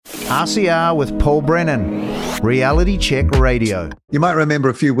RCR with Paul Brennan, Reality Check Radio. You might remember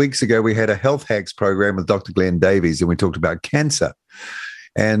a few weeks ago we had a health hacks program with Dr. Glenn Davies and we talked about cancer.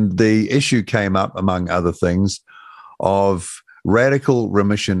 And the issue came up, among other things, of radical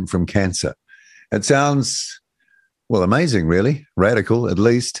remission from cancer. It sounds, well, amazing, really. Radical, at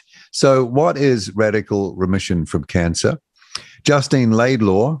least. So what is radical remission from cancer? Justine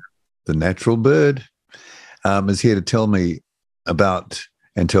Laidlaw, the natural bird, is here to tell me about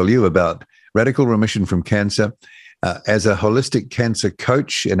and tell you about radical remission from cancer. As a holistic cancer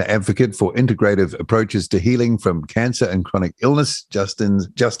coach and advocate for integrative approaches to healing from cancer and chronic illness,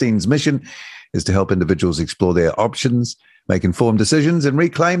 Justine's mission is to help individuals explore their options, make informed decisions, and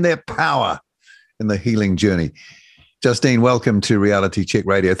reclaim their power in the healing journey. Justine, welcome to Reality Check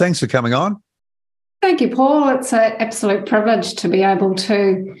Radio. Thanks for coming on. Thank you, Paul. It's an absolute privilege to be able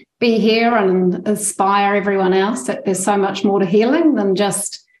to be here and inspire everyone else that there's so much more to healing than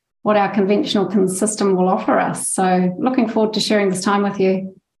just what our conventional system will offer us. So looking forward to sharing this time with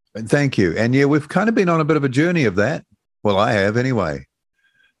you. Thank you. And yeah, we've kind of been on a bit of a journey of that. Well, I have anyway,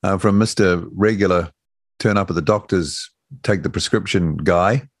 from Mr. Regular turn up at the doctor's, take the prescription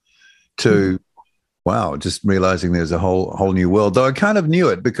guy to, wow, just realizing there's a whole new world. Though I kind of knew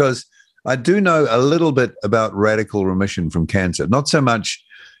it because I do know a little bit about radical remission from cancer, not so much,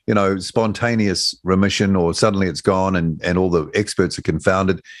 spontaneous remission or suddenly it's gone and all the experts are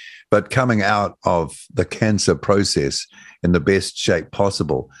confounded, but coming out of the cancer process in the best shape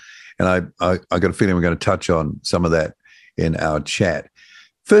possible. And I got a feeling we're going to touch on some of that in our chat.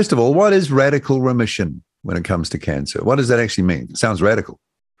 First of all, what is radical remission when it comes to cancer? What does that actually mean? It sounds radical.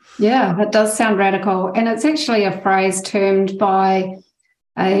 Yeah, it does sound radical. And it's actually a phrase termed by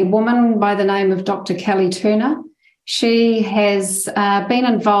a woman by the name of Dr. Kelly Turner. She has been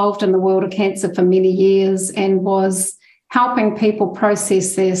involved in the world of cancer for many years and was helping people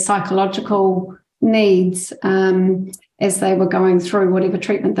process their psychological needs as they were going through whatever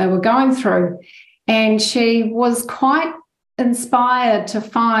treatment they were going through. And she was quite inspired to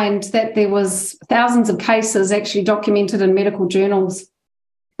find that there was thousands of cases actually documented in medical journals,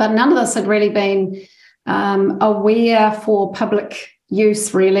 but none of this had really been aware for public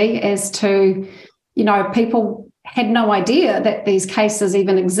use, really, as to, people had no idea that these cases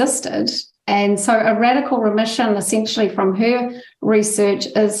even existed. And so a radical remission, essentially from her research,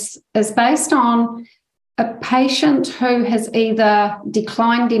 is based on a patient who has either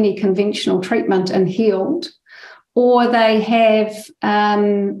declined any conventional treatment and healed, or they have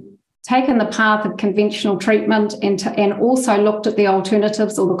taken the path of conventional treatment and also looked at the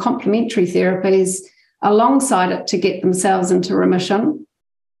alternatives or the complementary therapies alongside it to get themselves into remission.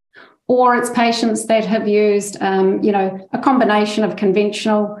 Or it's patients that have used, a combination of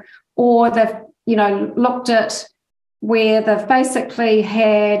conventional, or they've, looked at where they've basically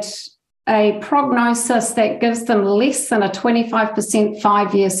had a prognosis that gives them less than a 25%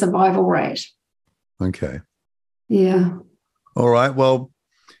 5-year survival rate. Okay. Yeah. All right. Well,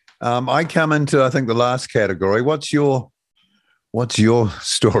 I come into, I think, the last category. What's your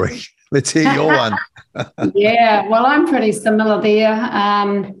story? Let's hear your one. Yeah. Well, I'm pretty similar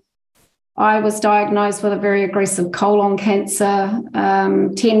there. I was diagnosed with a very aggressive colon cancer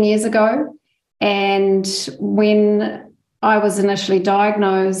 10 years ago. And when I was initially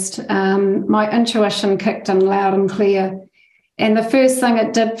diagnosed, my intuition kicked in loud and clear. And the first thing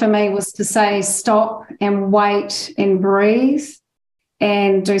it did for me was to say, stop and wait and breathe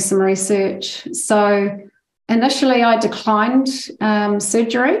and do some research. So initially I declined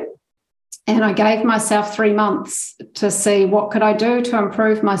surgery. And I gave myself 3 months to see what could I do to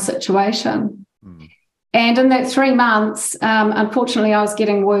improve my situation. And in that 3 months, unfortunately, I was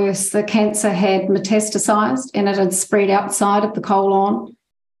getting worse. The cancer had metastasized and it had spread outside of the colon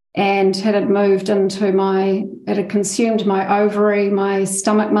and it had moved into it had consumed my ovary, my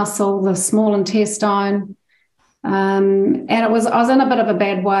stomach muscle, the small intestine. And I was in a bit of a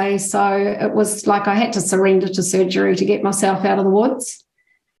bad way. So it was like I had to surrender to surgery to get myself out of the woods.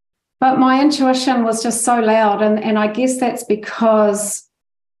 But my intuition was just so loud. And I guess that's because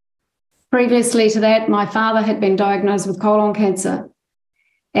previously to that, my father had been diagnosed with colon cancer.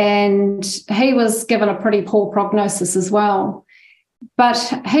 And he was given a pretty poor prognosis as well. But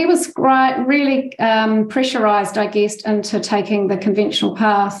he was really pressurized, I guess, into taking the conventional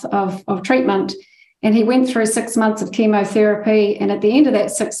path of treatment. And he went through 6 months of chemotherapy. And at the end of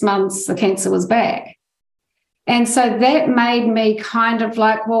that 6 months, the cancer was back. And so that made me kind of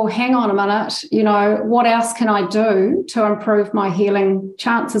like, well, hang on a minute, what else can I do to improve my healing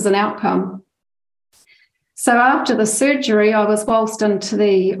chances and outcome? So after the surgery, I was waltzed into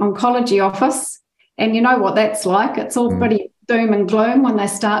the oncology office, and you know what that's like. It's all pretty doom and gloom when they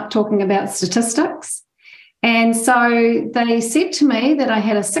start talking about statistics. And so they said to me that I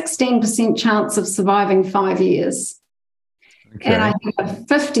had a 16% chance of surviving 5 years. Okay. And I had a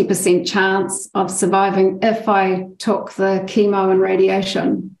 50% chance of surviving if I took the chemo and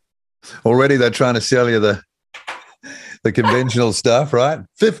radiation. Already they're trying to sell you the conventional stuff, right?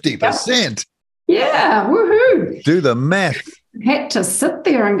 50%. Yeah, woohoo. Do the math. I had to sit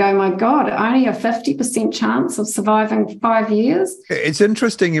there and go, my God, only a 50% chance of surviving 5 years. It's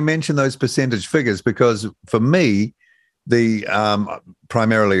interesting you mention those percentage figures, because for me, the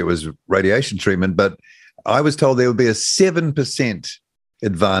primarily it was radiation treatment, but I was told there would be a 7%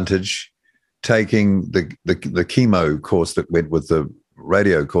 advantage taking the chemo course that went with the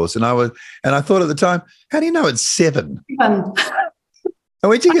radio course. And I thought at the time, how do you know it's 7?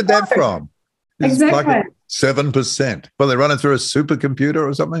 Where'd you get that from? It's exactly. Like 7%. Well, they run it through a supercomputer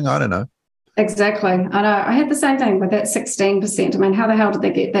or something. I don't know. Exactly. I know. I had the same thing with that 16%. I mean, how the hell did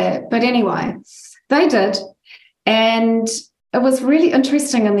they get that? But anyway, they did. And it was really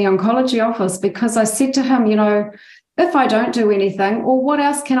interesting in the oncology office, because I said to him, if I don't do anything, or what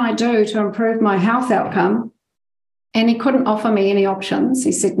else can I do to improve my health outcome? And he couldn't offer me any options.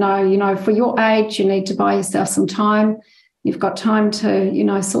 He said, no, for your age, you need to buy yourself some time. You've got time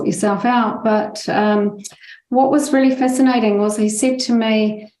to, sort yourself out. But what was really fascinating was he said to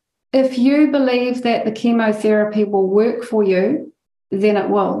me, if you believe that the chemotherapy will work for you, then it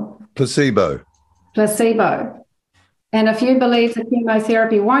will. Placebo. And if you believe the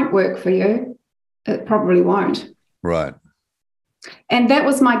chemotherapy won't work for you, it probably won't. Right. And that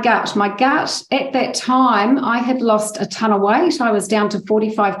was my gut. My gut at that time, I had lost a ton of weight. I was down to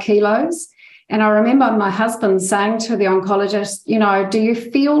 45 kilos. And I remember my husband saying to the oncologist, do you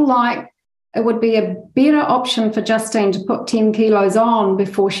feel like it would be a better option for Justine to put 10 kilos on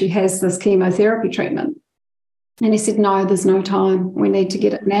before she has this chemotherapy treatment? And he said, no, there's no time. We need to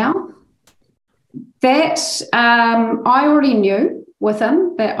get it now. That I already knew with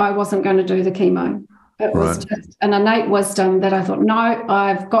him that I wasn't going to do the chemo. It was just an innate wisdom that I thought, no,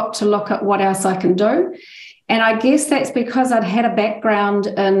 I've got to look at what else I can do. And I guess that's because I'd had a background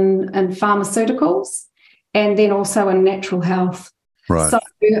in pharmaceuticals and then also in natural health. Right. So,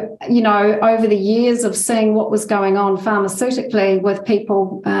 over the years of seeing what was going on pharmaceutically with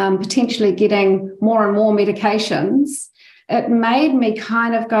people potentially getting more and more medications, it made me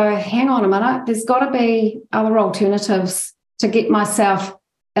kind of go, hang on a minute, there's got to be other alternatives to get myself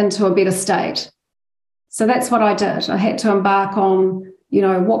into a better state. So that's what I did. I had to embark on,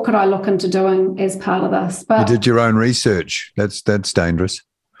 what could I look into doing as part of this? But you did your own research. That's dangerous.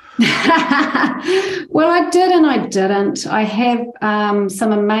 Well, I did and I didn't. I have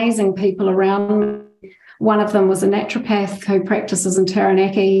some amazing people around me. One of them was a naturopath who practices in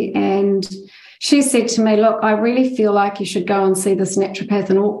Taranaki, and she said to me, look, I really feel like you should go and see this naturopath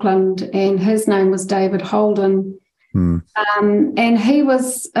in Auckland, and his name was David Holden. And he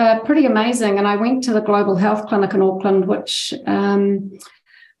was pretty amazing. And I went to the Global Health Clinic in Auckland, which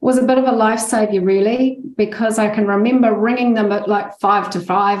was a bit of a lifesaver, really, because I can remember ringing them at like 5 to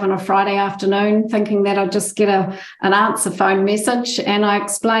 5 on a Friday afternoon, thinking that I'd just get an answer phone message. And I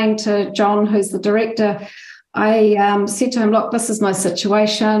explained to John, who's the director, I said to him, look, this is my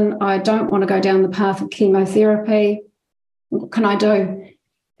situation. I don't want to go down the path of chemotherapy. What can I do?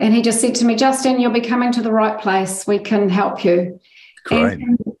 And he just said to me, Justine, you'll be coming to the right place. We can help you. Great.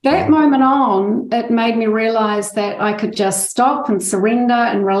 And from that moment on, it made me realise that I could just stop and surrender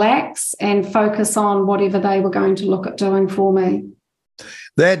and relax and focus on whatever they were going to look at doing for me.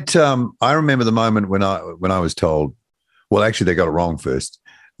 That I remember the moment when I was told, well, actually they got it wrong first.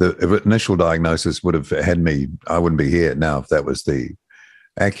 The initial diagnosis would have had me, I wouldn't be here now if that was the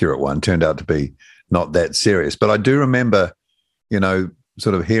accurate one. Turned out to be not that serious. But I do remember,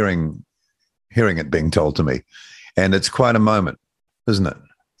 sort of hearing it being told to me. And it's quite a moment, isn't it?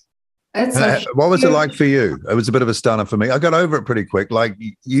 What was it like for you? It was a bit of a stunner for me. I got over it pretty quick. Like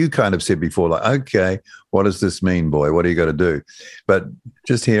you kind of said before, like, okay, what does this mean, boy? What are you going to do? But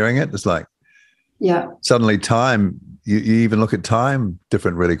just hearing it, it's like, suddenly time, you even look at time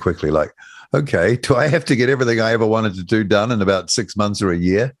different really quickly. Like, okay, do I have to get everything I ever wanted to do done in about 6 months or a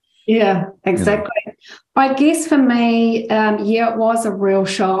year? Yeah, exactly. I guess for me, it was a real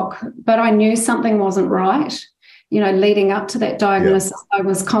shock, but I knew something wasn't right. Leading up to that diagnosis, I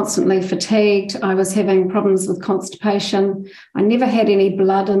was constantly fatigued. I was having problems with constipation. I never had any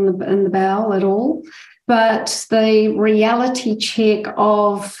blood in the bowel at all. But the reality check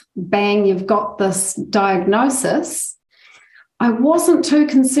of, bang, you've got this diagnosis, I wasn't too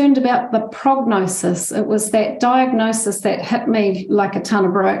concerned about the prognosis. It was that diagnosis that hit me like a ton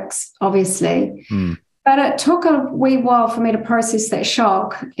of bricks, obviously. But it took a wee while for me to process that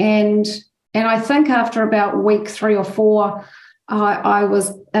shock. And I think after about week 3 or 4, I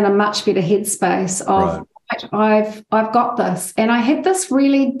was in a much better headspace of, right, I've got this. And I had this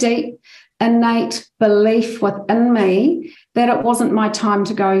really deep, innate belief within me that it wasn't my time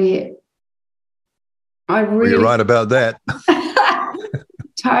to go yet. You're right about that.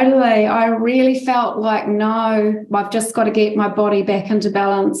 Totally. I really felt like, no, I've just got to get my body back into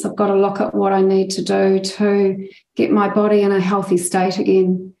balance. I've got to look at what I need to do to get my body in a healthy state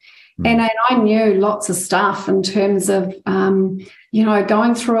again. And I knew lots of stuff in terms of,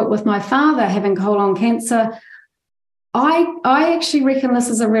 going through it with my father, having colon cancer. I actually reckon this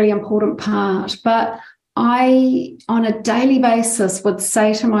is a really important part, but I, on a daily basis, would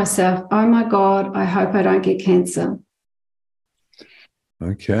say to myself, oh my God, I hope I don't get cancer.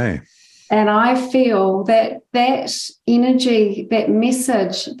 Okay. And I feel that energy, that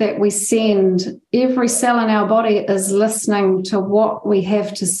message that we send, every cell in our body is listening to what we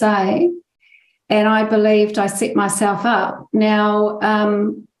have to say. And I believed I set myself up. Now,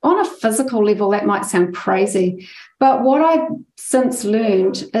 on a physical level, that might sound crazy, but what I've since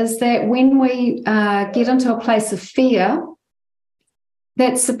learned is that when we get into a place of fear,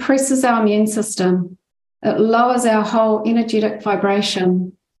 that suppresses our immune system. It lowers our whole energetic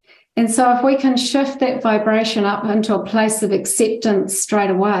vibration. And so if we can shift that vibration up into a place of acceptance straight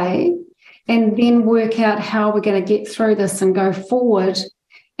away, and then work out how we're going to get through this and go forward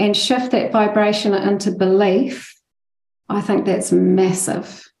and shift that vibration into belief, I think that's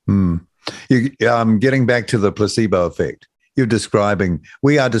massive. Getting back to the placebo effect,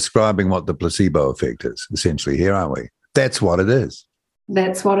 we are describing what the placebo effect is, essentially, here, aren't we? That's what it is.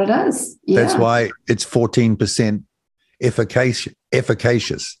 That's what it is. Yeah. That's why it's 14%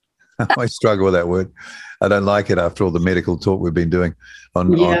 efficacious. I struggle with that word. I don't like it after all the medical talk we've been doing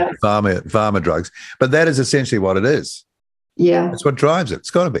on pharma drugs. But that is essentially what it is. Yeah. That's what drives it.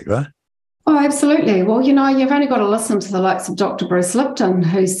 It's got to be, right? Oh, absolutely. Well, you've only got to listen to the likes of Dr. Bruce Lipton,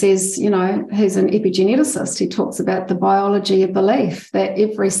 who says, who's an epigeneticist. He talks about the biology of belief, that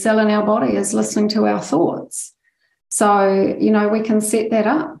every cell in our body is listening to our thoughts. So, we can set that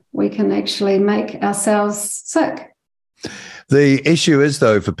up. We can actually make ourselves sick. The issue is,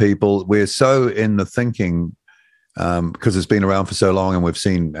 though, for people, we're so in the thinking, because it's been around for so long and we've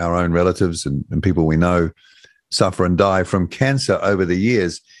seen our own relatives and people we know suffer and die from cancer over the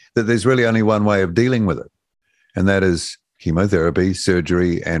years, that there's really only one way of dealing with it, and that is chemotherapy,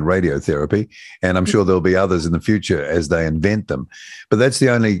 surgery, and radiotherapy. And I'm sure there'll be others in the future as they invent them. But that's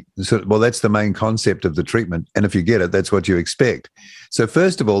that's the main concept of the treatment. And if you get it, that's what you expect. So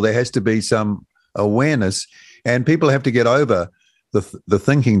first of all, there has to be some awareness, and people have to get over the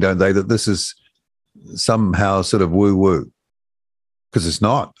thinking, don't they, that this is somehow sort of woo-woo, because it's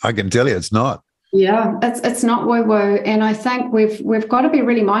not. I can tell you it's not. Yeah, it's not woo-woo. And I think we've got to be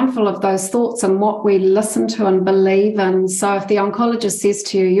really mindful of those thoughts and what we listen to and believe in. So if the oncologist says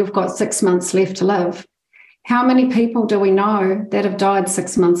to you, you've got 6 months left to live, how many people do we know that have died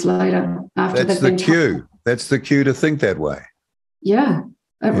 6 months later after That's the cue. That's the cue to think that way. Yeah,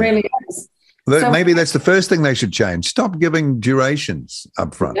 it really is. Maybe that's the first thing they should change. Stop giving durations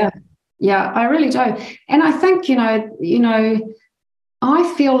up front. Yeah, I really do. And I think,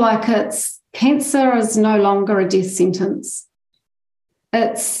 I feel like cancer is no longer a death sentence.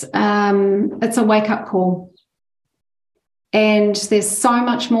 It's a wake-up call. And there's so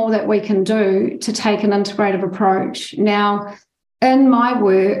much more that we can do to take an integrative approach. Now, in my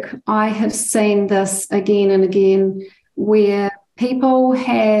work, I have seen this again and again, where people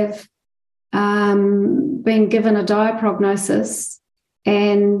have been given a dire prognosis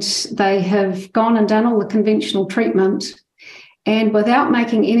and they have gone and done all the conventional treatment, and without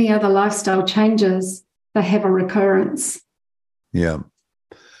making any other lifestyle changes, they have a recurrence. Yeah.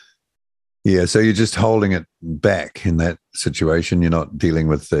 Yeah, so you're just holding it back in that situation. You're not dealing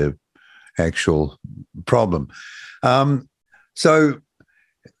with the actual problem. So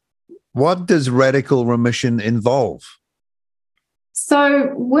what does radical remission involve?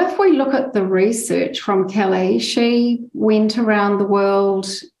 So if we look at the research from Kelly, she went around the world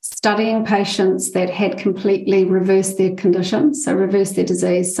studying patients that had completely reversed their condition, so reversed their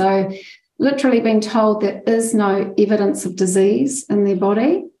disease. So literally being told there is no evidence of disease in their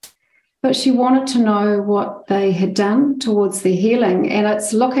body, but she wanted to know what they had done towards their healing. And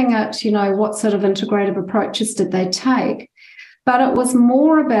it's looking at, what sort of integrative approaches did they take? But it was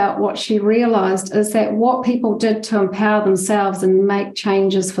more about what she realised is that what people did to empower themselves and make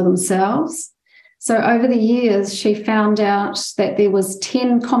changes for themselves. So over the years, she found out that there was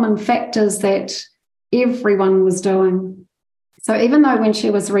 10 common factors that everyone was doing. So even though when she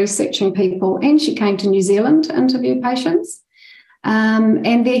was researching people, and she came to New Zealand to interview patients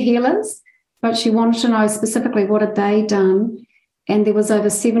and their healers, but she wanted to know specifically what had they done. And there was over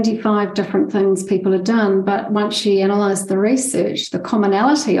 75 different things people had done. But once she analysed the research, the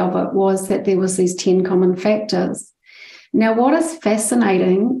commonality of it was that there was these 10 common factors. Now, what is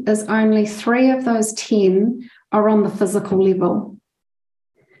fascinating is only 3 of those 10 are on the physical level,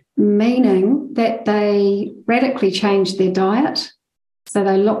 meaning that they radically changed their diet. So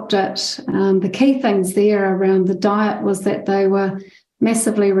they looked at the key things there around the diet was that they were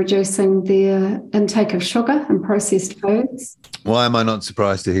massively reducing their intake of sugar and processed foods. Why am I not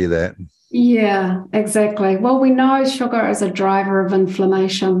surprised to hear that? Yeah, exactly. Well, we know sugar is a driver of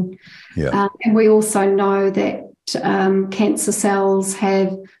inflammation. Yeah. And we also know that cancer cells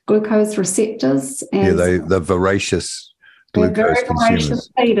have glucose receptors. And they're voracious glucose consumers. Voracious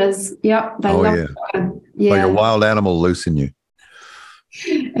feeders. Yep. They love sugar. Yeah. Like a wild animal loose in you.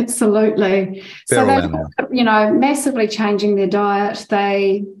 Absolutely. Feral so they, massively changing their diet.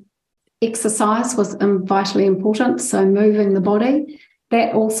 Exercise was vitally important. So moving the body,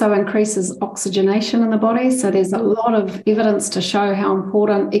 that also increases oxygenation in the body. So there's a lot of evidence to show how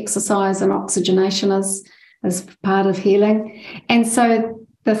important exercise and oxygenation is as part of healing. And so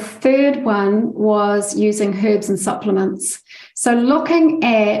the third one was using herbs and supplements. So looking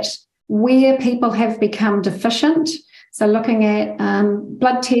at where people have become deficient. So looking at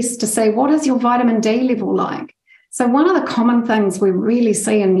blood tests to see what is your vitamin D level like. So one of the common things we really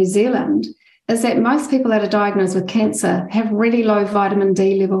see in New Zealand is that most people that are diagnosed with cancer have really low vitamin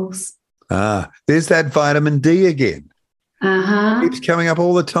D levels. There's that vitamin D again. Uh-huh. It keeps coming up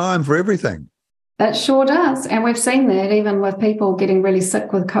all the time for everything. It sure does. And we've seen that even with people getting really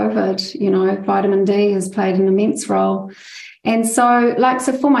sick with COVID, vitamin D has played an immense role. And so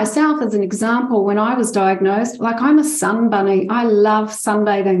for myself, as an example, when I was diagnosed, I'm a sun bunny. I love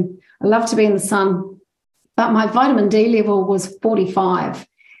sunbathing. I love to be in the sun. But my vitamin D level was 45.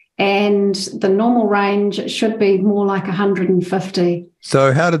 And the normal range should be more like 150.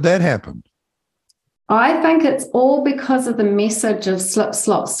 So how did that happen? I think it's all because of the message of slip,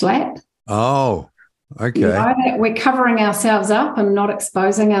 slop, slap. Oh, okay. That we're covering ourselves up and not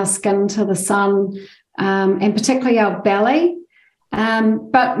exposing our skin to the sun, and particularly our belly.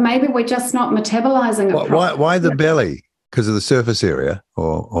 But maybe we're just not metabolizing it properly. Why the belly? Because of the surface area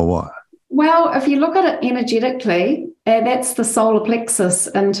or what? Well, if you look at it energetically, that's the solar plexus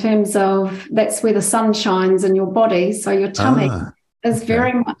in terms of that's where the sun shines in your body. So your tummy is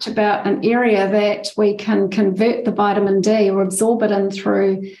very much about an area that we can convert the vitamin D or absorb it in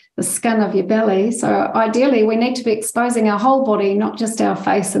through the skin of your belly. So ideally, we need to be exposing our whole body, not just our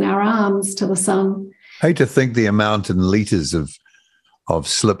face and our arms, to the sun. I hate to think the amount in litres of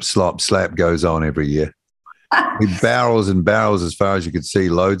slip, slop, slap goes on every year. With barrels and barrels, as far as you could see,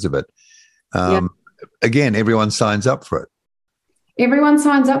 loads of it. Again, everyone signs up for it. Everyone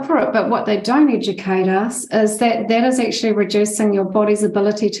signs up for it, but what they don't educate us is that is actually reducing your body's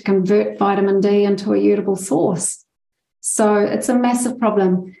ability to convert vitamin D into a usable source. So it's a massive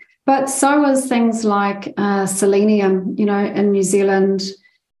problem. But so is things like selenium. In New Zealand,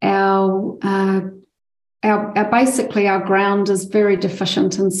 our ground is very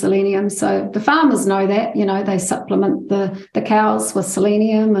deficient in selenium. So the farmers know that, they supplement the cows with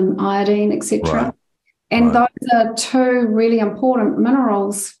selenium and iodine, etc. Right. And those are 2 really important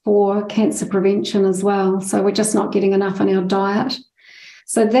minerals for cancer prevention as well. So we're just not getting enough in our diet.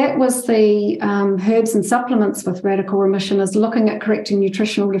 So that was the herbs and supplements with Radical Remission, is looking at correcting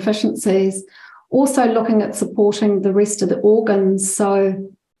nutritional deficiencies, also looking at supporting the rest of the organs.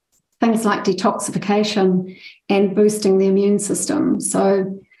 So things like detoxification and boosting the immune system.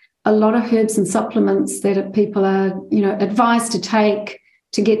 So a lot of herbs and supplements that people are, advised to take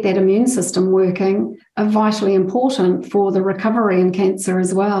to get that immune system working are vitally important for the recovery in cancer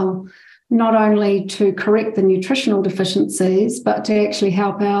as well, not only to correct the nutritional deficiencies, but to actually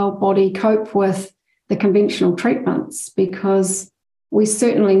help our body cope with the conventional treatments, because we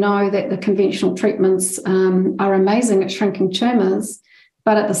certainly know that the conventional treatments are amazing at shrinking tumours,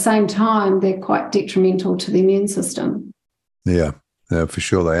 but at the same time, they're quite detrimental to the immune system. Yeah, for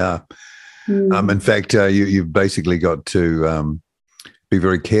sure they are. In fact, you've basically got to be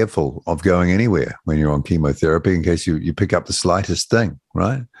very careful of going anywhere when you're on chemotherapy in case you pick up the slightest thing,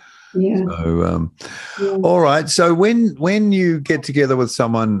 right? Yeah. So, all right. So when you get together with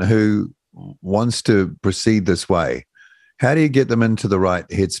someone who wants to proceed this way, how do you get them into the right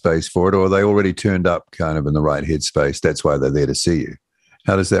headspace for it? Or are they already turned up kind of in the right headspace? That's why they're there to see you.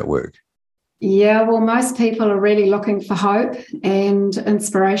 How does that work? Yeah, well, most people are really looking for hope and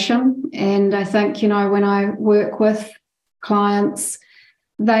inspiration. And I think, when I work with clients,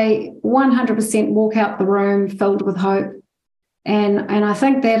 they 100% walk out the room filled with hope. And I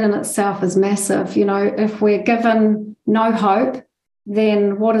think that in itself is massive. You know, if we're given no hope,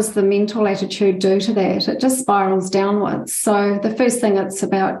 then what does the mental attitude do to that? It just spirals downwards. So the first thing, it's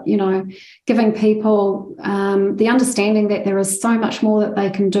about, you know, giving people the understanding that there is so much more that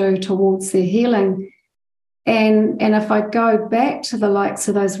they can do towards their healing. And if I go back to the likes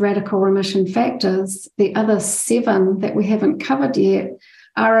of those radical remission factors, the other 7 that we haven't covered yet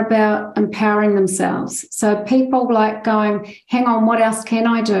are about empowering themselves. So people like going, hang on, what else can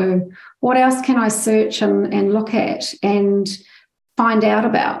I do? What else can I search and look at and find out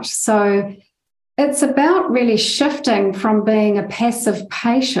about? So it's about really shifting from being a passive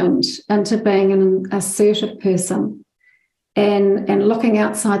patient into being an assertive person and looking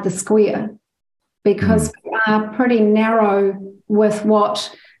outside the square, because we are pretty narrow with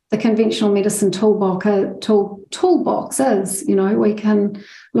what the conventional medicine toolbox is. You know, we can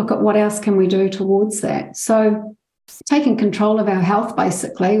look at what else can we do towards that. So taking control of our health,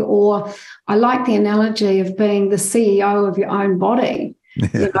 basically, or I like the analogy of being the CEO of your own body. Yeah,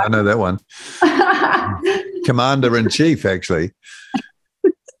 you know? I know that one. Commander-in-chief, actually.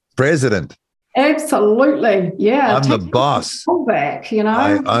 President. Absolutely. Yeah. I'm the boss. Back, you know.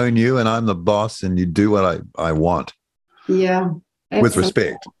 I own you and I'm the boss, and you do what I want. Yeah. Absolutely. With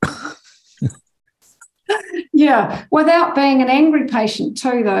respect. Yeah, without being an angry patient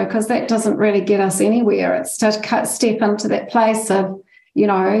too, though, because that doesn't really get us anywhere. It's to step into that place of, you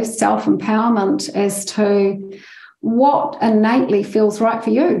know, self-empowerment as to what innately feels right for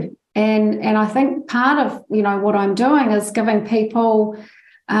you. And I think part of, you know, what I'm doing is giving people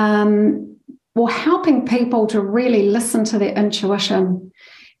or helping people to really listen to their intuition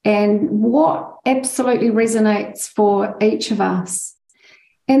and what absolutely resonates for each of us.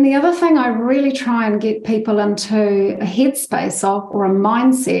 And the other thing I really try and get people into a headspace of, or a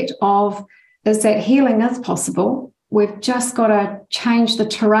mindset of, is that healing is possible. We've just got to change the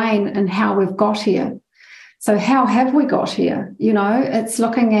terrain and how we've got here. So how have we got here? You know, it's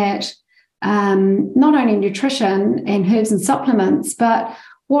looking at not only nutrition and herbs and supplements, but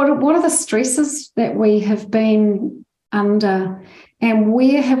what are the stresses that we have been under, and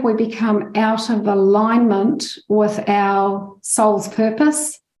where have we become out of alignment with our soul's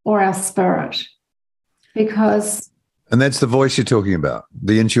purpose or our spirit? Because... And that's the voice you're talking about,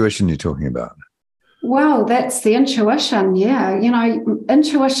 the intuition you're talking about. Well, that's the intuition, yeah. You know,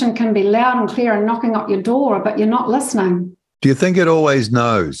 intuition can be loud and clear and knocking at your door, but you're not listening. Do you think it always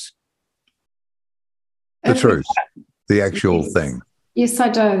knows the truth, the actual thing? Yes, I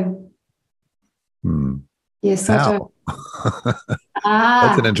do. Yes, How? I do.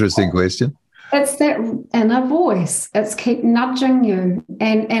 That's an interesting question. It's that inner voice. It's keep nudging you.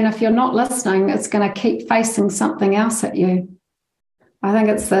 And if you're not listening, it's going to keep facing something else at you. I think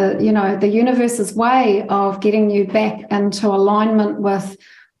it's the universe's way of getting you back into alignment with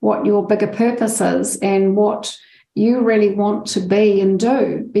what your bigger purpose is and what you really want to be and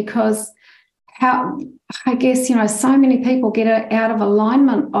do. Because I guess, you know, so many people get out of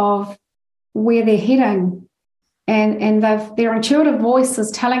alignment of where they're heading, and their intuitive voice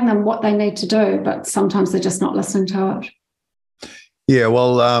is telling them what they need to do, but sometimes they're just not listening to it. Yeah,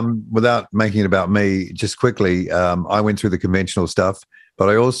 well, without making it about me, just quickly, I went through the conventional stuff, but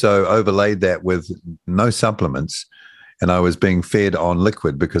I also overlaid that with no supplements, and I was being fed on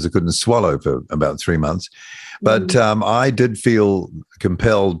liquid because I couldn't swallow for about 3 months. But I did feel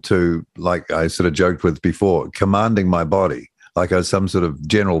compelled to, like I sort of joked with before, commanding my body, like I was some sort of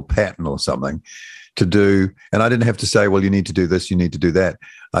general pattern or something to do. And I didn't have to say, well, you need to do this, you need to do that.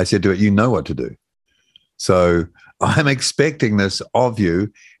 I said to it, you know what to do. So I'm expecting this of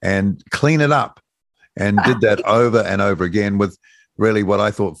you, and clean it up. And did that over and over again with really what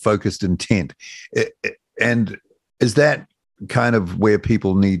I thought focused intent. And is that kind of where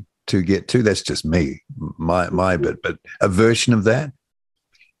people need to get to? That's just me, my bit, but a version of that?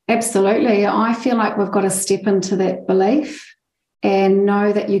 Absolutely. I feel like we've got to step into that belief and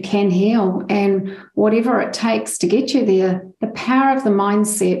know that you can heal, and whatever it takes to get you there. The power of the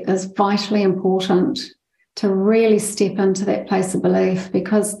mindset is vitally important to really step into that place of belief,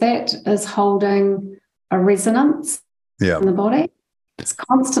 because that is holding a resonance in the body. It's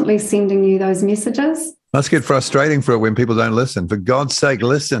constantly sending you those messages. Must get frustrating for it when people don't listen. For God's sake,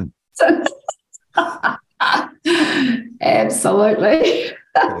 listen. Absolutely.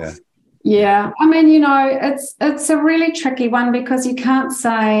 Yeah. I mean, you know, it's a really tricky one, because you can't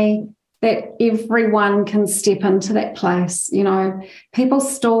say that everyone can step into that place. You know, people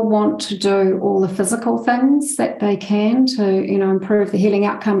still want to do all the physical things that they can to, you know, improve the healing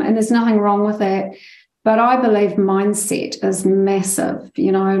outcome. And there's nothing wrong with that. But I believe mindset is massive,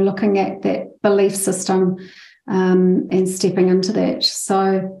 looking at that belief system and stepping into that.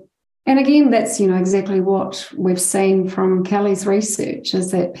 So, and again, that's, exactly what we've seen from Kelly's research,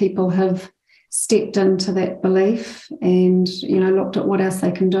 is that people have stepped into that belief and, looked at what else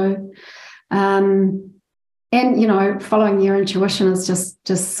they can do. And, following your intuition is just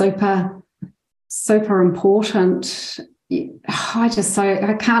super, super important.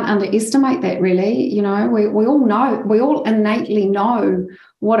 I can't underestimate that, really. We all know, we all innately know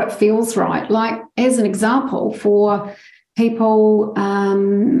what it feels right. Like, as an example, for people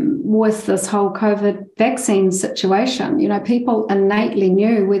with this whole COVID vaccine situation, people innately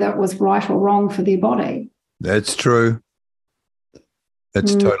knew whether it was right or wrong for their body. That's true.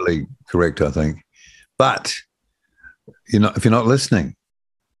 That's totally correct, I think. But, if you're not listening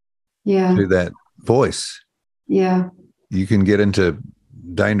to that voice, you can get into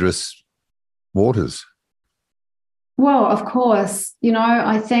dangerous waters. Well, of course,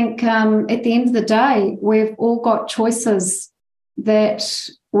 I think at the end of the day, we've all got choices that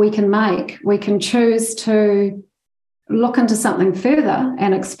we can make. We can choose to look into something further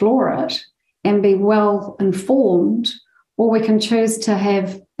and explore it and be well informed, or we can choose to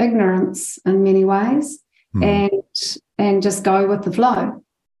have ignorance in many ways and just go with the flow.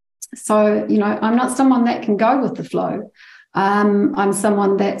 So, I'm not someone that can go with the flow. I'm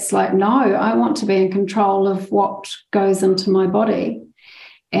someone that's like, no, I want to be in control of what goes into my body.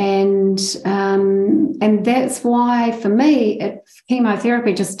 And that's why, for me,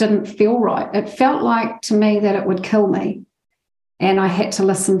 chemotherapy just didn't feel right. It felt like to me that it would kill me. And I had to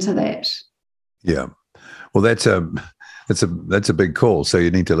listen to that. Yeah. Well, that's a big call. So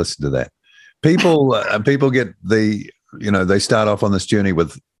you need to listen to that. People get they start off on this journey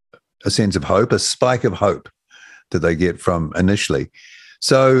with a sense of hope, a spike of hope that they get from initially.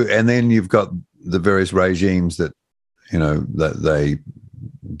 So, and then you've got the various regimes that, that they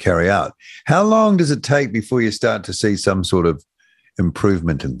carry out. How long does it take before you start to see some sort of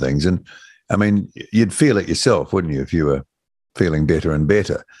improvement in things? And I mean, you'd feel it yourself, wouldn't you, if you were feeling better and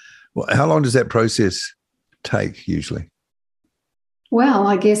better? Well, how long does that process take usually? Well,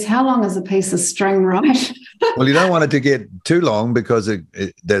 I guess how long is a piece of string, right? Well, you don't want it to get too long, because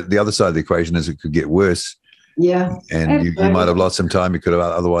the other side of the equation is it could get worse. Yeah. And you might have lost some time you could have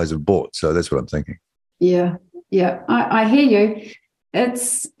otherwise have bought. So that's what I'm thinking. Yeah. Yeah. I hear you.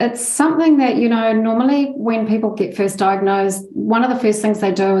 It's something that, normally when people get first diagnosed, one of the first things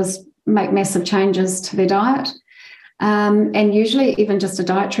they do is make massive changes to their diet. And usually even just a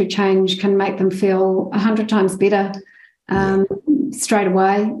dietary change can make them feel 100 times better straight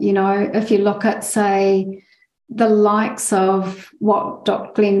away. If you look at, say, the likes of what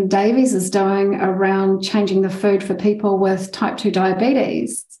Dr. Glenn Davies is doing around changing the food for people with type 2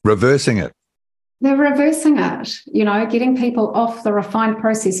 diabetes. Reversing it. They're reversing it, getting people off the refined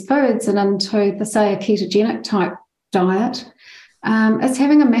processed foods and into, say, a ketogenic type diet. It's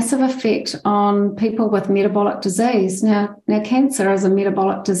having a massive effect on people with metabolic disease. Now, cancer is a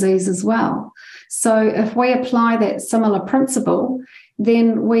metabolic disease as well. So if we apply that similar principle,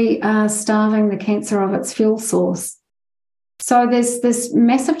 then we are starving the cancer of its fuel source. So there's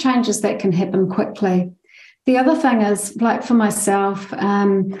massive changes that can happen quickly. The other thing is, like for myself,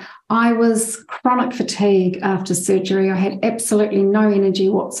 I was chronic fatigue after surgery. I had absolutely no energy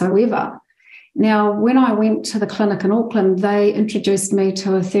whatsoever. Now, when I went to the clinic in Auckland, they introduced me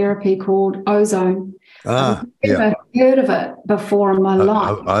to a therapy called ozone. I've never heard of it before in my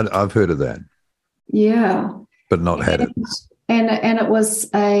life. I've heard of that. Yeah. But not had it. And it was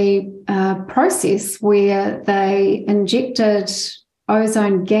a process where they injected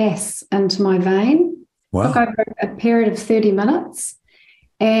ozone gas into my vein. Wow. Took over a period of 30 minutes.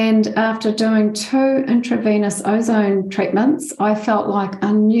 And after doing 2 intravenous ozone treatments, I felt like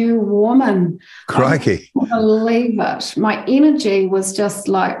a new woman. Crikey. I couldn't believe it. My energy was just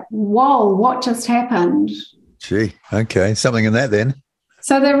like, whoa, what just happened? Gee, okay. Something in that then.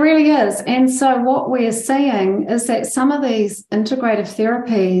 So there really is. And so what we're seeing is that some of these integrative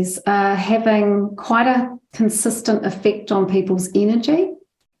therapies are having quite a consistent effect on people's energy,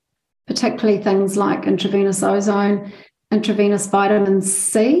 particularly things like intravenous ozone, intravenous vitamin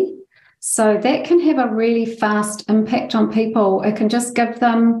C. So that can have a really fast impact on people. It can just give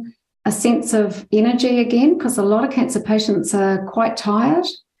them a sense of energy again, because a lot of cancer patients are quite tired.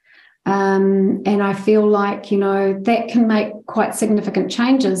 And I feel like, that can make quite significant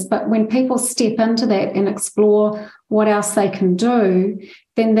changes. But when people step into that and explore what else they can do,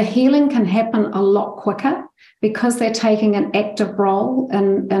 then the healing can happen a lot quicker, because they're taking an active role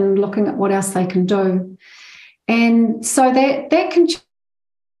in looking at what else they can do. And so that can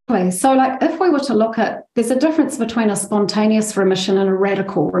So, like, if we were to look at, there's a difference between a spontaneous remission and a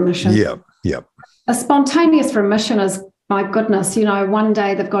radical remission. Yeah. A spontaneous remission is, my goodness, one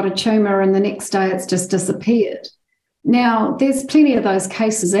day they've got a tumor and the next day it's just disappeared. Now, there's plenty of those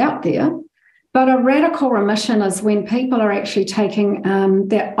cases out there, but a radical remission is when people are actually taking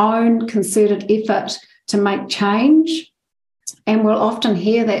their own concerted effort to make change. And we'll often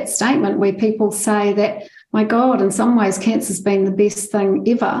hear that statement where people say that, my God, in some ways, cancer's been the best thing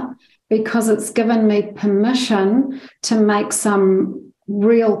ever because it's given me permission to make some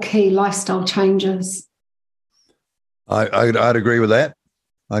real key lifestyle changes. I'd agree with that.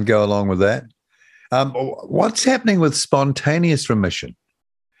 I'd go along with that. What's happening with spontaneous remission?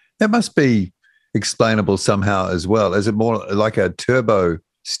 That must be explainable somehow as well. Is it more like a turbo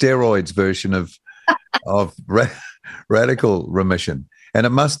steroids version of radical remission? And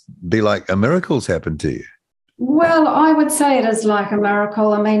it must be like a miracle's happened to you. Well, I would say it is like a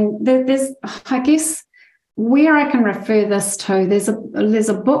miracle. I mean, there's, I guess, where I can refer this to, there's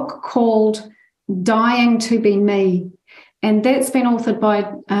a book called Dying to Be Me, and that's been authored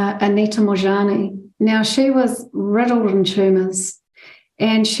by Anita Mojani. Now, she was riddled in tumours,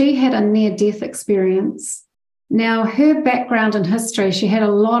 and she had a near-death experience. Now, her background and history, she had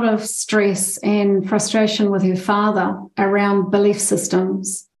a lot of stress and frustration with her father around belief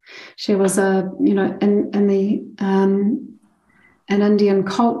systems. She was in Indian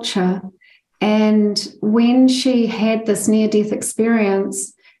culture. And when she had this near-death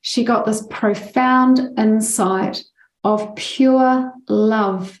experience, she got this profound insight of pure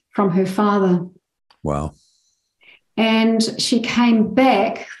love from her father. Wow. And she came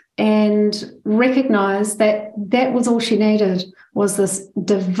back and recognized that that was all she needed, was this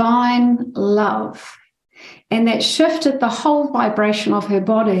divine love. And that shifted the whole vibration of her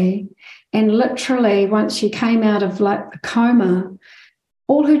body. And literally, once she came out of like a coma,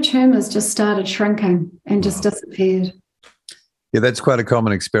 all her tumours just started shrinking and just disappeared. Yeah, that's quite a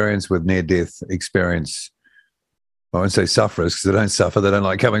common experience with near-death experience. I won't say sufferers because they don't suffer. They don't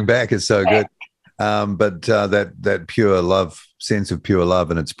like coming back. It's so good. But that pure love, sense of pure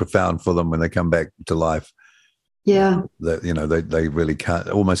love, and it's profound for them when they come back to life. Yeah. That, they really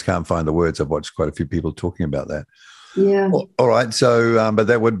almost can't find the words. I've watched quite a few people talking about that. Yeah. All right. So, but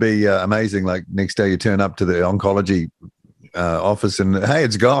that would be amazing. Like next day you turn up to the oncology office and, hey,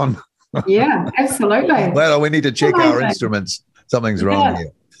 it's gone. Yeah, absolutely. Well, we need to check our instruments. Something's wrong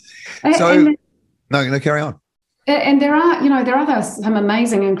here. No, carry on. And there are some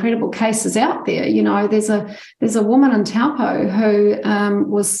amazing, incredible cases out there. There's a woman in Taupo who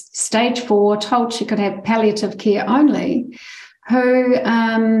was stage 4, told she could have palliative care only, who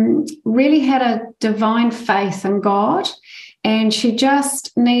really had a divine faith in God, and she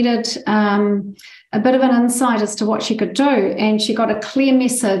just needed a bit of an insight as to what she could do. And she got a clear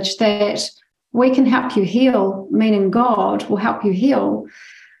message that we can help you heal, meaning God will help you heal,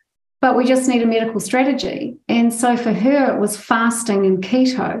 but we just need a medical strategy. And so for her, it was fasting and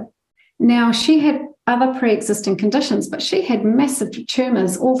keto. Now, she had other pre-existing conditions, but she had massive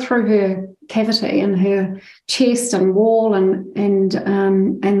tumours all through her cavity in her chest and wall and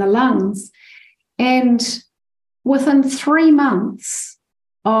the lungs. And within 3 months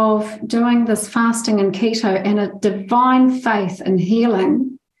of doing this fasting and keto and a divine faith in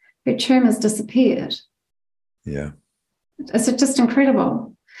healing, her tumours disappeared. Yeah. It's just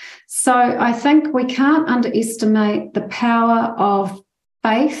incredible. So I think we can't underestimate the power of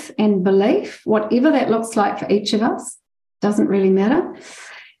faith and belief, whatever that looks like for each of us, doesn't really matter.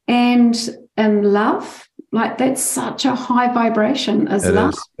 And love, like that's such a high vibration as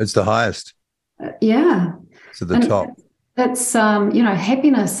love. It's the highest. Yeah. To the top. It's,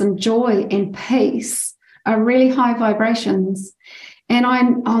 happiness and joy and peace are really high vibrations. And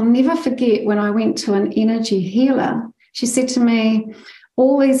I'll never forget when I went to an energy healer, she said to me,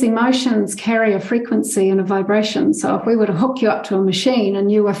 all these emotions carry a frequency and a vibration. So if we were to hook you up to a machine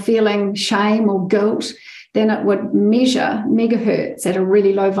and you were feeling shame or guilt, then it would measure megahertz at a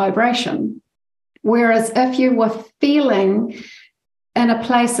really low vibration. Whereas if you were feeling in a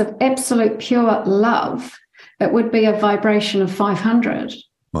place of absolute pure love, it would be a vibration of 500.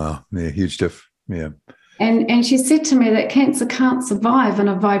 Wow. Yeah, huge diff. Yeah. And she said to me that cancer can't survive in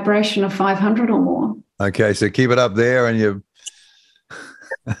a vibration of 500 or more. Okay, so keep it up there and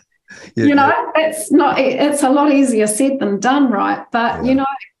it's a lot easier said than done, right? But, it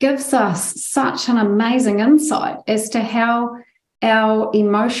gives us such an amazing insight as to how our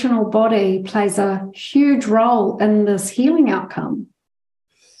emotional body plays a huge role in this healing outcome.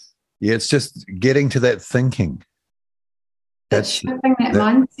 Yeah, it's just getting to that thinking. It's shifting that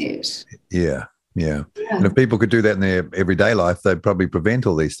mindset. Yeah. Yeah. And if people could do that in their everyday life, they'd probably prevent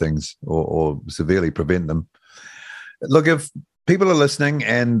all these things or severely prevent them. Look, if people are listening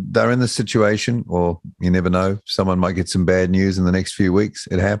and they're in this situation, or you never know, someone might get some bad news in the next few weeks.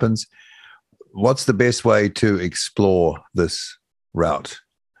 It happens. What's the best way to explore this route?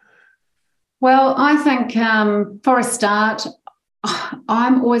 Well, I think for a start,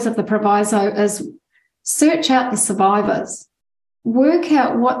 I'm always of the proviso is search out the survivors, work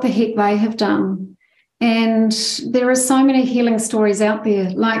out what the heck they have done. And there are so many healing stories out there,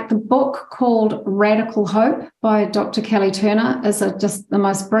 like the book called Radical Hope by Dr. Kelly Turner is just the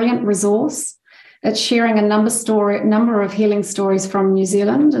most brilliant resource. It's sharing a number of healing stories from New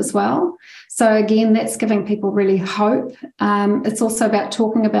Zealand as well. So again, that's giving people really hope. It's also about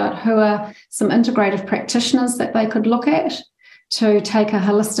talking about who are some integrative practitioners that they could look at to take a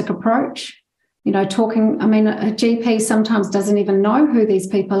holistic approach. A GP sometimes doesn't even know who these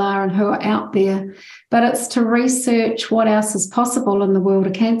people are and who are out there, but it's to research what else is possible in the world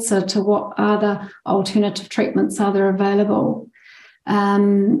of cancer, to what other alternative treatments are there available.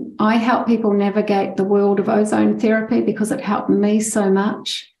 I help people navigate the world of ozone therapy because it helped me so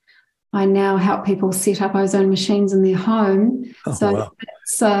much. I now help people set up ozone machines in their home. Wow.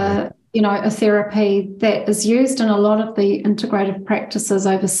 It's a therapy that is used in a lot of the integrative practices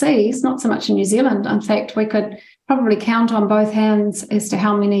overseas, not so much in New Zealand. In fact, we could probably count on both hands as to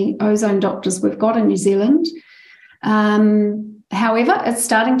how many ozone doctors we've got in New Zealand. However, it's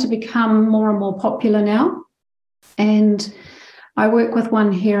starting to become more and more popular now. And I work with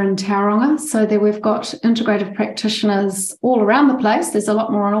one here in Tauranga, so there we've got integrative practitioners all around the place. There's a lot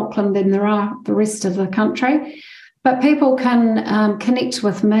more in Auckland than there are the rest of the country. But people can connect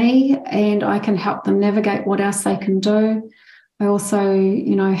with me and I can help them navigate what else they can do. I also,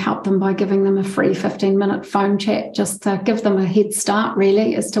 help them by giving them a free 15-minute phone chat just to give them a head start,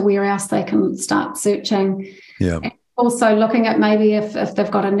 really, as to where else they can start searching. Yeah. And also looking at maybe if they've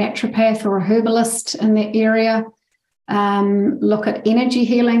got a naturopath or a herbalist in their area, look at energy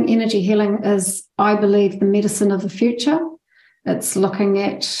healing. Energy healing is, I believe, the medicine of the future. It's looking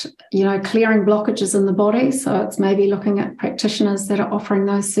at, clearing blockages in the body. So it's maybe looking at practitioners that are offering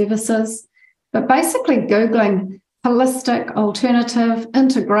those services. But basically Googling holistic, alternative,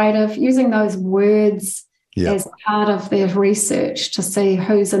 integrative, using those words as part of their research to see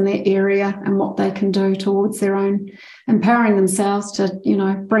who's in their area and what they can do towards their own empowering themselves to,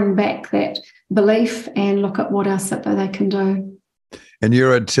 bring back that belief and look at what else that they can do. And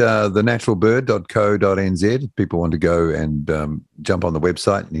you're at thenaturalbird.co.nz. If people want to go and jump on the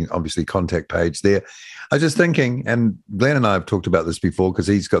website, and obviously contact page there. I was just thinking, and Glenn and I have talked about this before because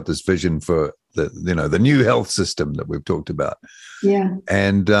he's got this vision for the new health system that we've talked about. Yeah.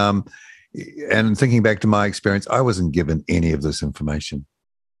 And thinking back to my experience, I wasn't given any of this information.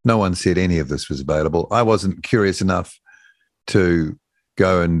 No one said any of this was available. I wasn't curious enough to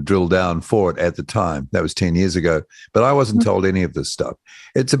go and drill down for it at the time. That was 10 years ago. But I wasn't told any of this stuff.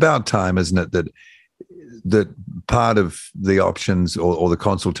 It's about time, isn't it, that part of the options or the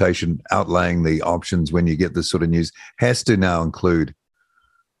consultation outlaying the options when you get this sort of news has to now include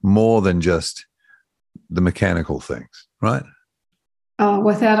more than just the mechanical things, right? Oh,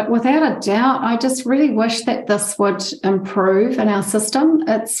 without a doubt. I just really wish that this would improve in our system.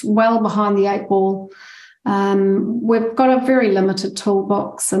 It's well behind the eight ball. We've got a very limited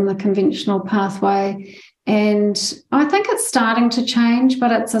toolbox in the conventional pathway, and I think it's starting to change,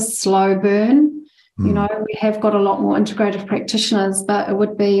 but it's a slow burn. We have got a lot more integrative practitioners, but it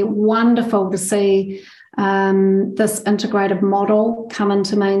would be wonderful to see this integrative model come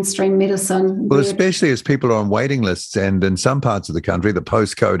into mainstream medicine. Well, especially as people are on waiting lists, and in some parts of the country, the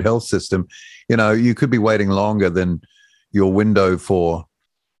postcode health system, you could be waiting longer than your window for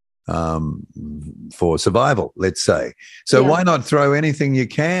survival, let's say. So why not throw anything you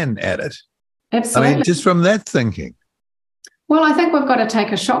can at it? Absolutely. I mean, just from that thinking. Well, I think we've got to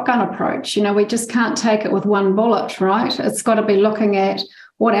take a shotgun approach. We just can't take it with one bullet, right? It's got to be looking at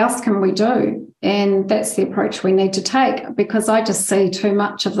what else can we do? And that's the approach we need to take, because I just see too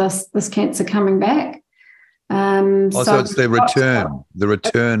much of this cancer coming back. So it's the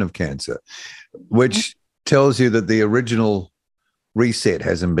return of cancer, which tells you that the original reset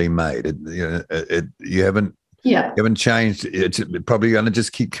hasn't been made. You haven't changed. It's probably going to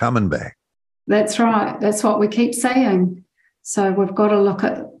just keep coming back. That's right. That's what we keep saying. So we've got to look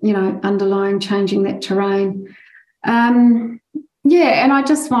at, underlying changing that terrain. And I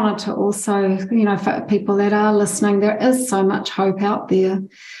just wanted to also, for people that are listening, there is so much hope out there.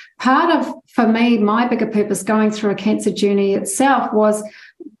 For me, my bigger purpose going through a cancer journey itself was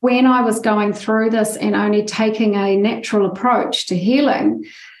when I was going through this and only taking a natural approach to healing,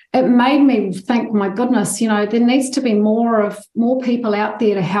 it made me think, my goodness, there needs to be more people out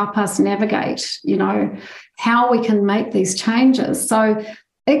there to help us navigate, how we can make these changes. So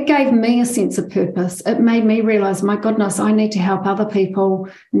it gave me a sense of purpose. It made me realize, my goodness, I need to help other people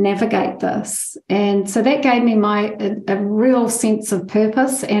navigate this. And so that gave me a real sense of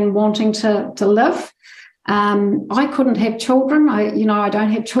purpose and wanting to live. I couldn't have children. I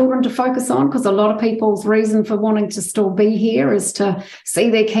don't have children to focus on, because a lot of people's reason for wanting to still be here is to see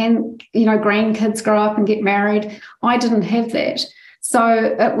their grandkids grow up and get married. I didn't have that.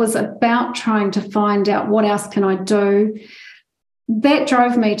 So it was about trying to find out, what else can I do? That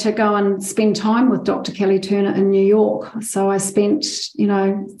drove me to go and spend time with Dr. Kelly Turner in New York. So I spent,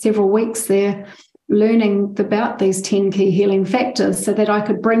 several weeks there learning about these 10 key healing factors so that I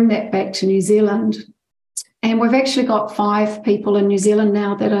could bring that back to New Zealand. And we've actually got 5 people in New Zealand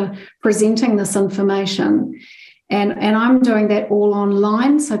now that are presenting this information. And I'm doing that all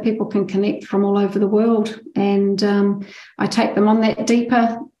online so people can connect from all over the world. And I take them on that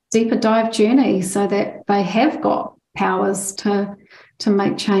deeper dive journey so that they have got powers to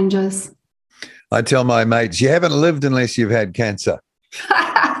make changes. I tell my mates, you haven't lived unless you've had cancer.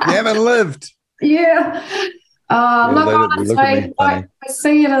 You haven't lived. Yeah. Honestly, I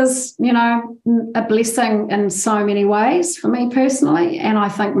see it as, a blessing in so many ways for me personally. And I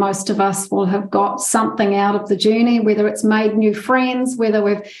think most of us will have got something out of the journey, whether it's made new friends, whether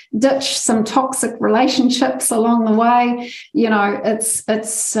we've ditched some toxic relationships along the way.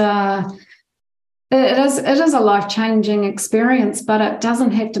 It is a life-changing experience, but it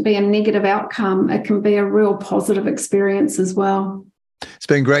doesn't have to be a negative outcome. It can be a real positive experience as well. It's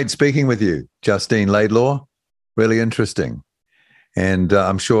been great speaking with you, Justine Laidlaw. Really interesting. And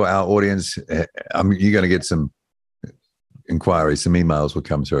I'm sure our audience, you're going to get some inquiries, some emails will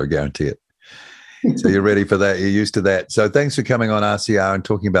come through, I guarantee it. So you're ready for that. You're used to that. So thanks for coming on RCR and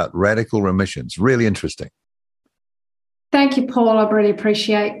talking about radical remissions. Really interesting. Thank you, Paul. I really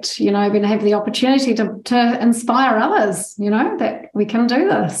appreciate, being able to have the opportunity to inspire others, that we can do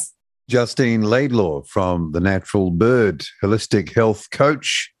this. Justine Laidlaw from The Natural Bird, holistic health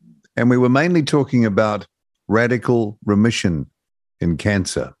coach. And we were mainly talking about radical remission in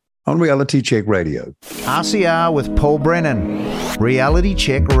cancer on Reality Check Radio. RCR with Paul Brennan, Reality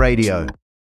Check Radio.